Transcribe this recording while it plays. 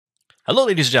Hello,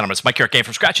 ladies and gentlemen. It's Mike here at Game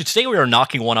from Scratch. And today we are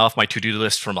knocking one off my to-do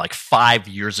list from like 5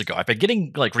 years ago. I've been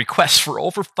getting requests for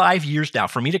over 5 years now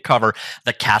for me to cover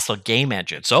the Castle game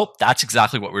engine. So that's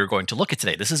exactly what we're going to look at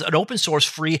today. This is an open source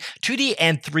free 2D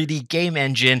and 3D game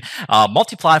engine,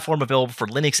 multi-platform, available for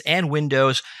Linux and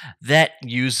Windows, that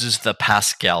uses the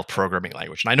Pascal programming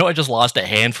language. And I know I just lost a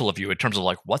handful of you in terms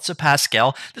of what's a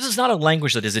Pascal? This is not a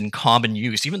language that is in common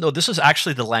use, even though this is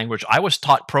actually the language I was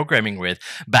taught programming with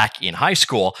back in high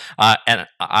school. And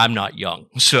I'm not young.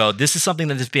 So this is something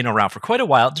that has been around for quite a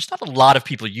while. There's not a lot of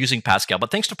people using Pascal, but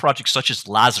thanks to projects such as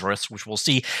Lazarus, which we'll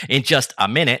see in just a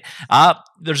minute,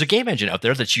 there's a game engine out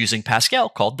there that's using Pascal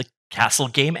called the Castle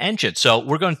game engine. So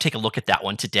we're going to take a look at that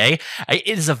one today. It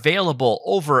is available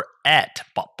over at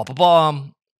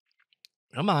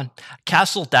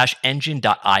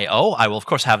castle-engine.io. I will, of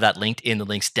course, have that linked in the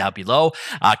links down below.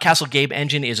 Castle Game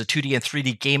Engine is a 2D and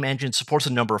 3D game engine, supports a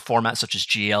number of formats such as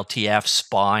GLTF,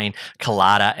 Spine,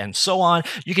 Collada, and so on.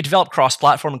 You can develop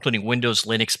cross-platform, including Windows,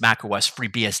 Linux, macOS,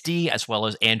 FreeBSD, as well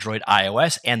as Android,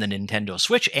 iOS, and the Nintendo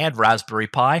Switch, and Raspberry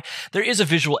Pi. There is a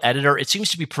visual editor. It seems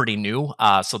to be pretty new,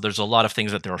 so there's a lot of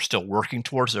things that they're still working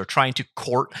towards. They're trying to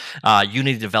court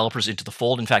Unity developers into the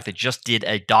fold. In fact, they just did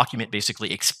a document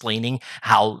basically explaining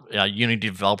how Unity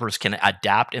developers can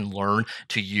adapt and learn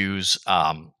to use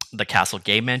the Castle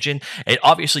game engine. It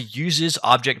obviously uses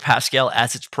Object Pascal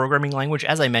as its programming language,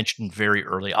 as I mentioned very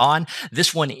early on.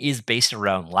 This one is based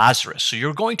around Lazarus. So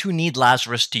you're going to need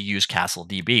Lazarus to use Castle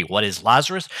DB. What is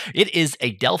Lazarus? It is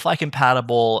a Delphi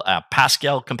compatible,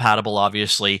 Pascal compatible,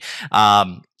 obviously,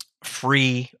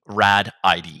 free RAD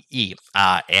IDE.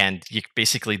 And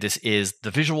basically, this is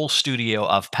the Visual Studio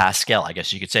of Pascal, I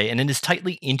guess you could say, and it is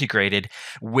tightly integrated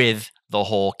with the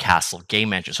whole Castle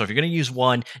game engine. So if you're going to use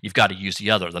one, you've got to use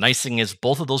the other. The nice thing is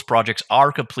both of those projects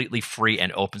are completely free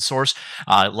and open source.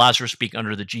 Lazarus being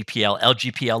under the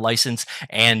LGPL license,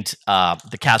 and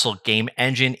the Castle game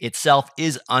engine itself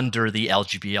is under the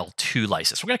LGPL2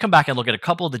 license. We're going to come back and look at a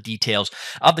couple of the details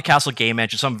of the Castle game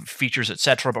engine, some features,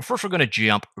 etc. But first, we're going to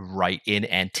jump right in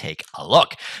and take a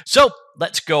look. So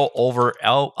let's go over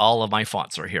all of my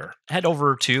fonts are here. Head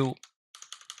over to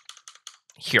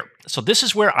here. So this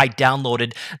is where I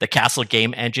downloaded the Castle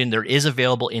game engine. There is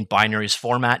available in binaries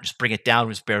format. Just bring it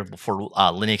down. It's available for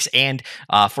Linux and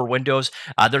for Windows.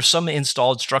 There's some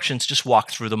install instructions. Just walk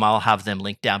through them. I'll have them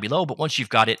linked down below. But once you've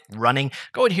got it running,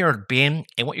 go in here and bin.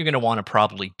 And what you're going to want to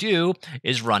probably do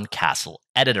is run Castle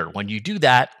Editor. When you do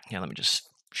that, let me just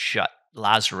shut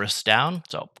Lazarus down.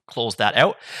 So close that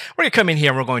out. We're going to come in here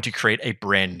and we're going to create a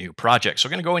brand new project. So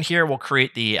we're going to go in here. We'll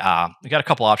create the, we got a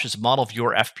couple options: model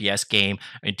viewer FPS game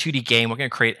and 2D game. We're going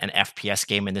to create an FPS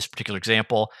game in this particular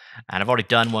example. And I've already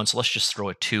done one. So let's just throw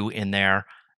a 2 in there.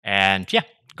 And yeah,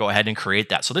 go ahead and create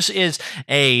that. So this is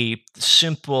a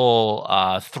simple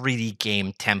 3D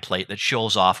game template that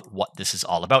shows off what this is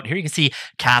all about. Here you can see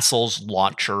Castle's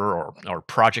launcher or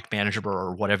project manager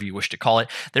or whatever you wish to call it.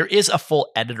 There is a full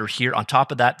editor here. On top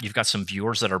of that, you've got some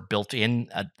viewers that are built in,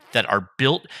 that are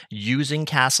built using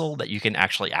Castle that you can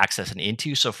actually access and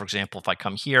into. So for example, if I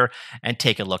come here and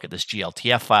take a look at this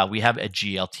GLTF file, we have a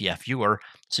GLTF viewer,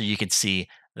 so you can see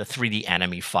the 3D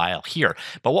enemy file here.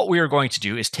 But what we are going to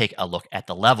do is take a look at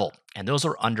the level, and those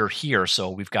are under here. So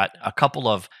we've got a couple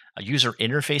of user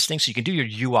interface things. So you can do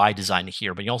your UI design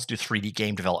here, but you also do 3D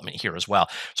game development here as well.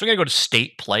 So we're going to go to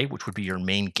state play, which would be your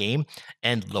main game,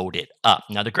 and load it up.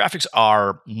 Now the graphics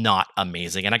are not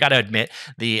amazing, and I got to admit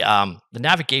the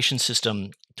navigation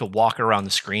system to walk around the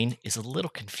screen is a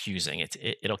little confusing.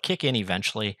 It'll kick in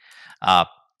eventually, but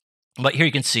here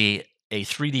you can see a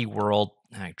 3D world.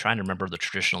 I'm trying to remember the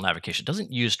traditional navigation. It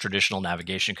doesn't use traditional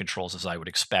navigation controls as I would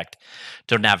expect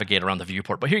to navigate around the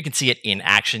viewport. But here you can see it in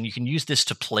action. You can use this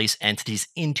to place entities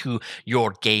into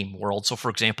your game world. So for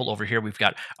example, over here, we've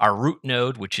got our root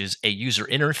node, which is a user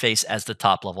interface as the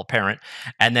top level parent.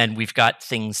 And then we've got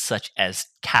things such as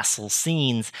castle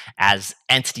scenes as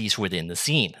entities within the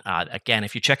scene. Again,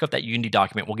 if you check out that Unity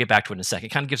document, we'll get back to it in a second.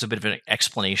 It kind of gives a bit of an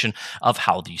explanation of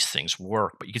how these things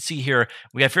work. But you can see here,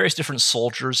 we have various different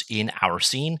soldiers in our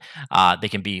scene. They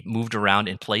can be moved around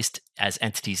and placed as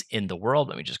entities in the world.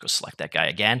 Let me just go select that guy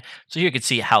again. So here you can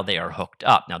see how they are hooked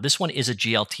up. Now, this one is a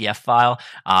GLTF file.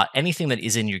 Anything that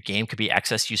is in your game could be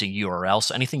accessed using URL.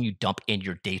 So anything you dump in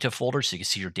your data folder, so you can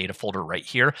see your data folder right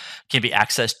here, can be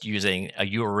accessed using a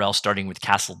URL starting with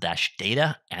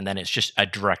castle-data, and then it's just a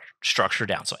direct structure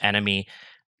down. So enemy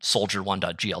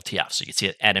soldier1.gltf. So you can see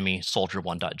it, enemy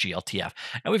soldier1.gltf.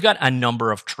 And we've got a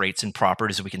number of traits and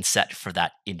properties that we can set for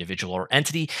that individual or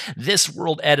entity. This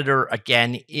world editor,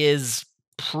 again, is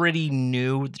pretty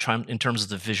new in terms of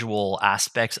the visual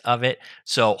aspects of it.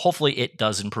 So hopefully it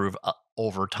does improve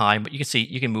over time, but you can see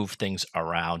you can move things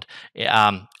around.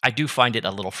 I do find it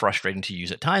a little frustrating to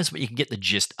use at times, but you can get the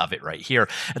gist of it right here.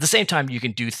 At the same time, you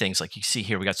can do things like you see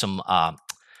here, we got some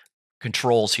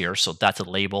controls here. So that's a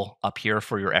label up here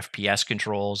for your FPS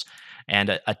controls and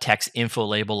a text info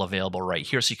label available right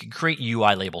here. So you can create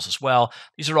UI labels as well.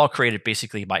 These are all created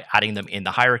basically by adding them in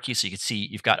the hierarchy. So you can see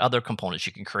you've got other components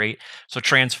you can create. So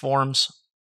transforms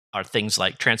are things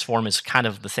like transform is kind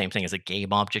of the same thing as a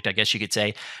game object, I guess you could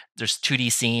say. There's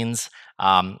 2D scenes.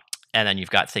 And then you've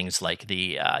got things like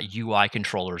the UI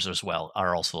controllers as well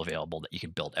are also available that you can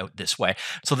build out this way.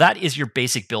 So that is your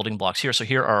basic building blocks here. So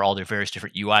here are all the various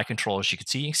different UI controllers you can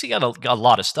see. You can see got a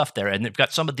lot of stuff there, and they've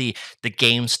got some of the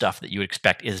game stuff that you would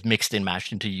expect is mixed and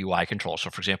matched into UI controls. So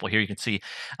for example, here you can see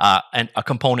a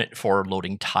component for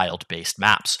loading tiled-based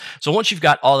maps. So once you've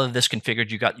got all of this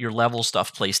configured, you've got your level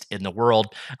stuff placed in the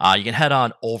world. You can head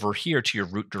on over here to your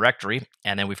root directory,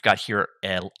 and then we've got here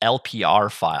an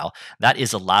LPR file. That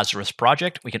is a Lazarus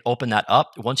project. We can open that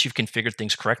up. Once you've configured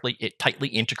things correctly, it tightly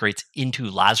integrates into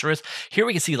Lazarus. Here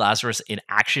we can see Lazarus in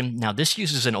action. Now this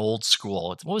uses an old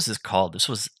school, what was this called? This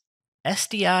was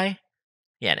SDI?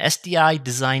 Yeah, an SDI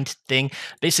designed thing.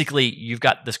 Basically, you've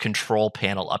got this control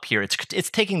panel up here. It's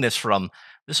taking this from,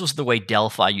 this was the way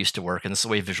Delphi used to work, and this is the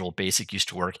way Visual Basic used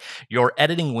to work. Your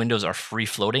editing windows are free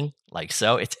floating, like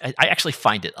so. I actually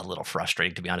find it a little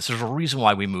frustrating, to be honest. There's a reason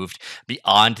why we moved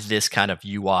beyond this kind of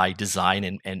UI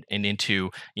design and into,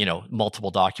 you know,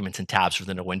 multiple documents and tabs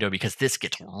within a window, because this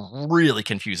gets really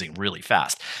confusing really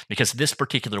fast, because this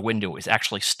particular window is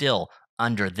actually still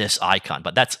under this icon.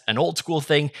 But that's an old school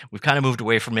thing. We've kind of moved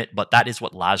away from it, but that is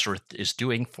what Lazarus is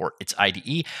doing for its IDE.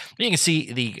 You can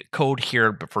see the code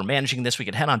here, but for managing this, we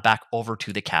can head on back over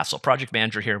to the Castle Project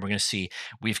Manager here. We're going to see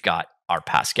we've got our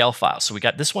Pascal file. So we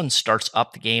got this one starts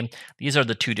up the game. These are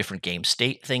the two different game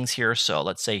state things here. So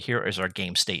let's say here is our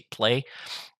game state play.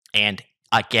 And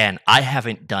again, I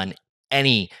haven't done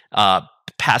any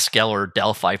Pascal or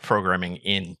Delphi programming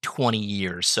in 20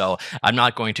 years. So I'm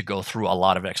not going to go through a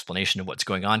lot of explanation of what's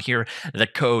going on here. The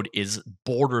code is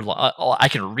borderline. I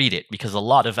can read it because a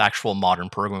lot of actual modern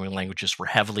programming languages were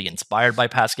heavily inspired by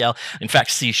Pascal. In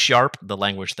fact, C#, the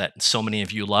language that so many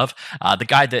of you love, the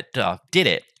guy that did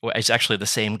it is actually the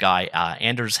same guy,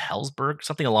 Anders Helsberg,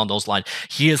 something along those lines.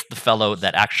 He is the fellow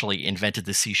that actually invented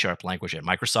the C# language at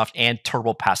Microsoft and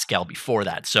Turbo Pascal before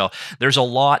that. So there's a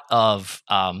lot of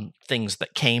things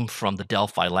that came from the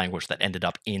Delphi language that ended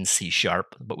up in C#,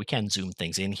 but we can zoom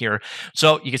things in here.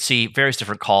 So you can see various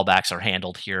different callbacks are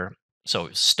handled here. So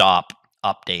stop,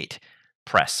 update,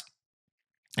 press,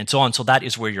 and so on. So that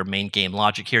is where your main game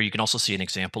logic here. You can also see an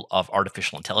example of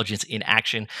artificial intelligence in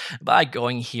action by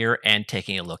going here and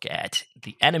taking a look at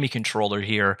the enemy controller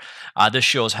here. This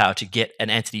shows how to get an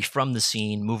entity from the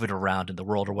scene, move it around in the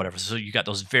world or whatever. So you got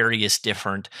those various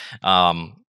different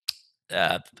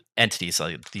entities,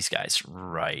 like these guys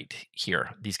right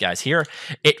here, these guys here.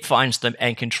 It finds them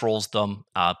and controls them,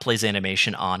 plays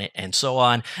animation on it, and so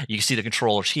on. You can see the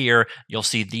controllers here. You'll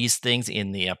see these things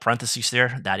in the parentheses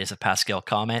there. That is a Pascal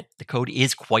comment. The code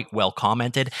is quite well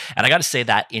commented, and I got to say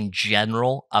that in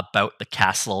general about the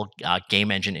Castle game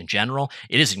engine in general,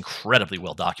 it is incredibly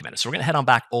well documented. So we're going to head on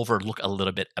back over and look a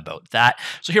little bit about that.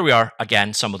 So here we are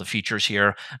again, some of the features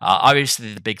here.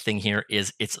 Obviously, the big thing here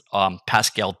is it's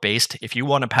Pascal based. If you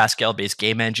want a Pascal-based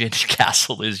game engine,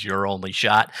 Castle is your only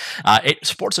shot. It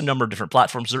supports a number of different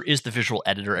platforms. There is the visual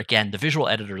editor. Again, the visual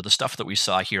editor, the stuff that we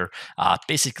saw here,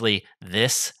 basically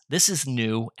this is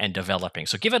new and developing.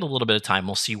 So give it a little bit of time.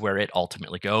 We'll see where it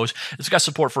ultimately goes. It's got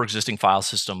support for existing file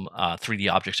system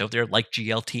 3D objects out there like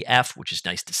GLTF, which is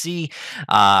nice to see.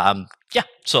 Yeah,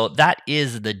 so that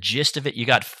is the gist of it. You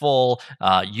got full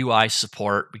UI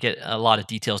support. We get a lot of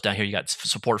details down here. You got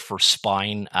support for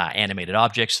spine animated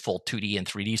objects, full 2D and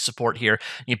 3D support here.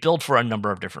 You build for a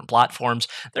number of different platforms.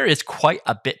 There is quite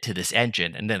a bit to this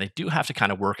engine, and then they do have to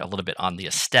kind of work a little bit on the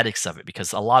aesthetics of it,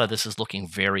 because a lot of this is looking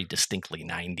very distinctly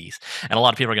 90s. And a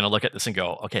lot of people are going to look at this and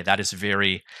go, okay, that is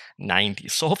very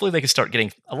 90s. So hopefully they can start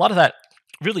getting a lot of that.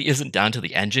 Really isn't down to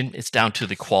the engine, it's down to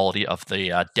the quality of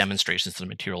the demonstrations and the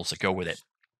materials that go with it.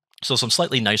 So some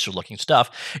slightly nicer looking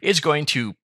stuff is going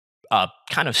to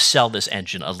kind of sell this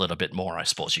engine a little bit more, I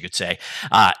suppose you could say.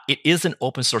 It is an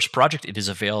open source project. It is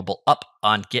available up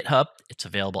on GitHub. It's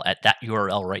available at that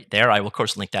URL right there. I will, of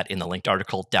course, link that in the linked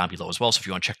article down below as well. So if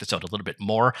you want to check this out a little bit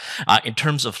more, in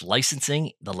terms of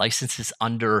licensing, the license is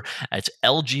under it's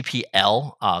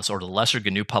LGPL, sort of the Lesser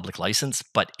GNU Public License,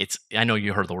 but I know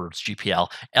you heard the words GPL.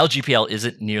 LGPL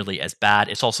isn't nearly as bad.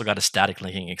 It's also got a static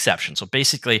linking exception. So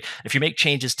basically, if you make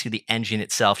changes to the engine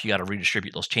itself, you got to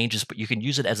redistribute those changes, but you can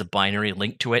use it as a binary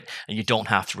link to it, and you don't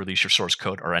have to release your source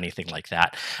code or anything like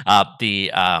that.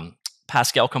 The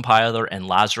Pascal compiler and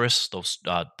Lazarus, those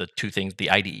the two things, the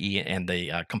IDE and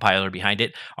the compiler behind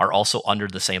it, are also under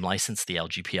the same license, the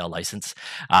LGPL license.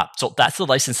 So that's the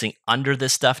licensing under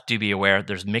this stuff. Do be aware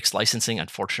there's mixed licensing.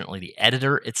 Unfortunately, the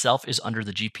editor itself is under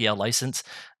the GPL license.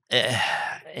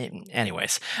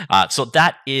 Anyways, so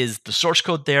that is the source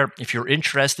code there. If you're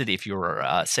interested, if you're,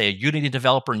 say, a Unity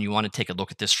developer and you want to take a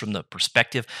look at this from the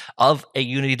perspective of a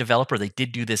Unity developer, they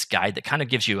did do this guide that kind of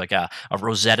gives you like a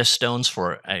Rosetta Stones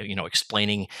for,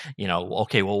 explaining,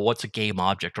 okay, well, what's a game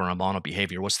object or a mono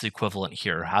behavior? What's the equivalent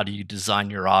here? How do you design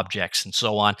your objects and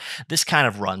so on? This kind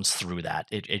of runs through that.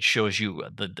 It shows you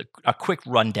a quick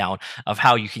rundown of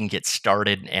how you can get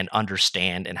started and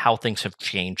understand and how things have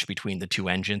changed between the two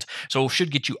engines. So it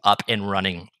should get you up and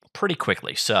running pretty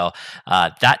quickly. So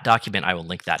that document, I will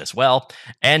link that as well.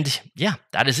 And yeah,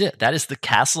 that is it. That is the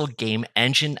Castle game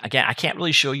engine. Again, I can't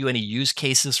really show you any use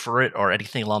cases for it or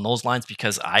anything along those lines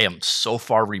because I am so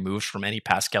far removed from any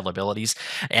Pascal abilities.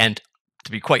 And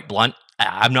to be quite blunt,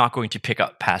 I'm not going to pick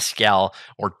up Pascal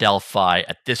or Delphi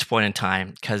at this point in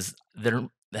time because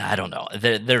I don't know.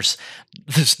 There's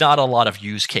not a lot of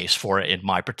use case for it in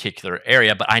my particular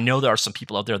area, but I know there are some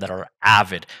people out there that are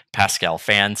avid Pascal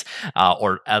fans,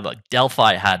 or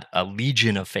Delphi had a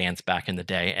legion of fans back in the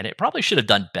day, and it probably should have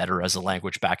done better as a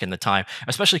language back in the time,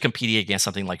 especially competing against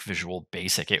something like Visual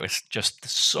Basic. It was just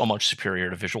so much superior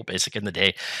to Visual Basic in the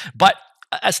day, but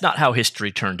that's not how history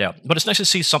turned out. But it's nice to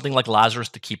see something like Lazarus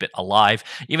to keep it alive,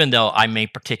 even though I may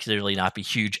particularly not be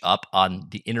huge up on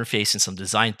the interface and some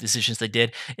design decisions they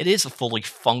did. It is a fully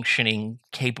functioning,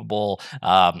 capable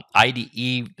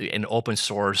IDE and open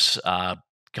source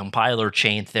compiler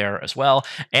chain there as well.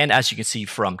 And as you can see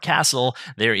from Castle,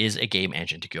 there is a game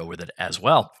engine to go with it as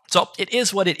well. So it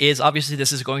is what it is. Obviously,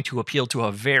 this is going to appeal to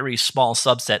a very small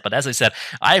subset. But as I said,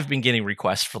 I've been getting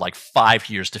requests for like 5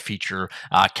 years to feature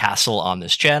Castle on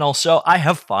this channel. So I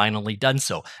have finally done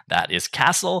so. That is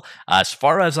Castle. As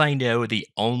far as I know, the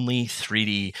only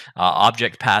 3D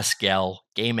Object Pascal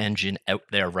game engine out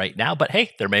there right now. But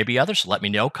hey, there may be others. Let me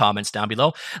know. Comments down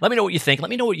below. Let me know what you think. Let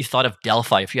me know what you thought of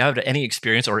Delphi. If you have any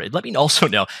experience, or let me also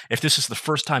know if this is the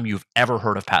first time you've ever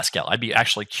heard of Pascal. I'd be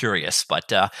actually curious.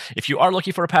 But if you are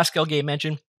looking for a Pascal game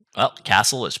engine, well,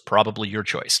 Castle is probably your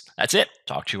choice. That's it.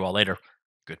 Talk to you all later.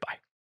 Goodbye.